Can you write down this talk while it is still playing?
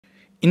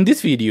In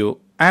this video,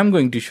 I am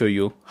going to show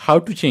you how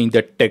to change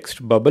the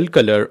text bubble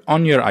color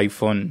on your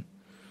iPhone.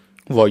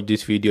 Watch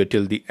this video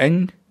till the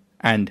end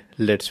and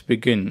let's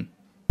begin.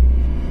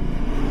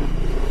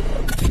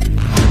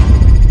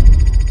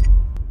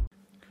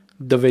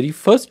 The very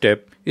first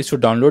step is to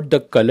download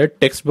the Color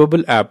Text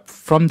Bubble app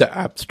from the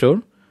App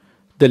Store.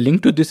 The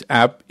link to this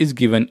app is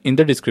given in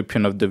the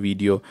description of the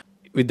video.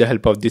 With the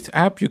help of this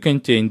app, you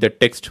can change the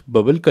text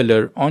bubble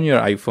color on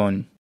your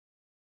iPhone.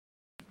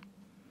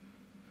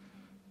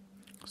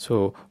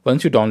 So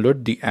once you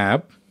download the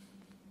app,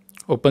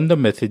 open the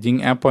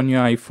messaging app on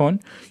your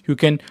iPhone. You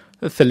can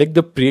select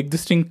the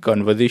pre-existing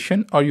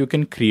conversation or you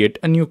can create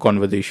a new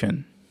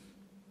conversation.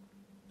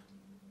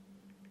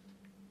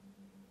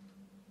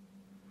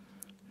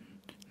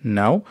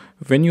 Now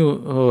when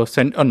you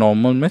send a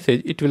normal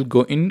message, it will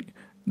go in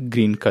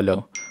green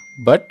color.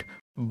 But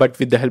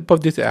with the help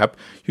of this app,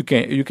 you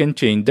can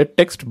change the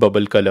text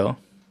bubble color.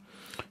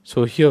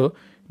 So here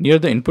near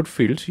the input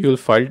fields, you will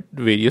find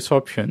various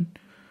options.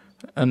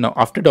 And now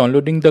after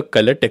downloading the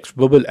Color Text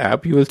Bubble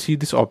app, you will see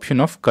this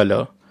option of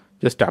color.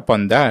 Just tap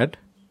on that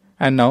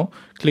and now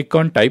click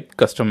on type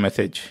custom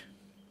message.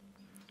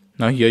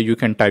 Now here you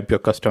can type your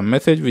custom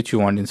message which you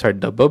want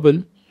inside the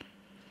bubble.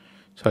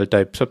 So I'll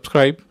type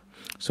subscribe.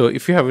 So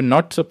if you have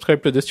not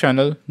subscribed to this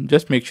channel,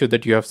 just make sure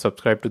that you have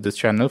subscribed to this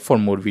channel for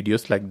more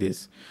videos like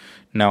this.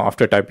 Now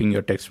after typing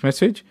your text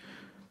message,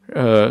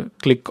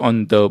 click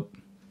on blue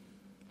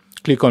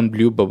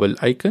bubble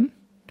icon.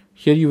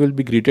 Here you will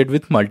be greeted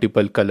with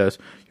multiple colors.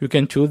 You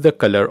can choose the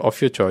color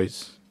of your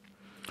choice.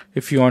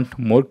 If you want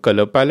more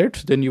color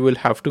palettes, then you will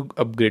have to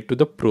upgrade to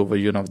the Pro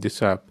version of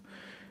this app.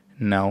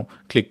 Now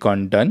click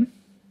on done.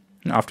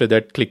 After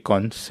that, click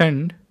on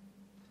send.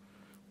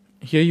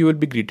 Here you will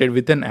be greeted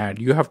with an ad.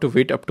 You have to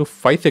wait up to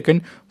 5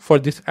 seconds for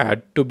this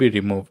ad to be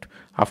removed.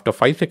 After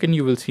 5 seconds,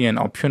 you will see an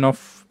option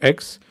of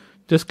X.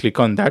 Just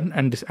click on that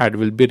and this ad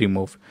will be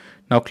removed.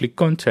 Now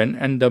click on send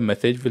and the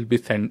message will be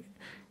sent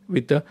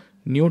with the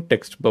new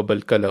text bubble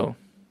color.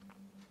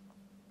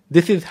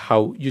 This is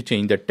how you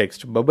change the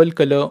text bubble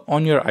color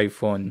on your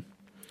iPhone.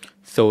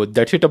 So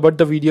that's it about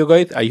the video,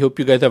 guys. I hope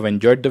you guys have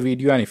enjoyed the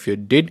video, and if you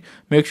did,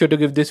 make sure to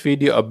give this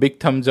video a big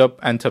thumbs up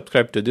and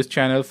subscribe to this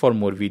channel for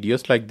more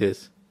videos like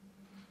this.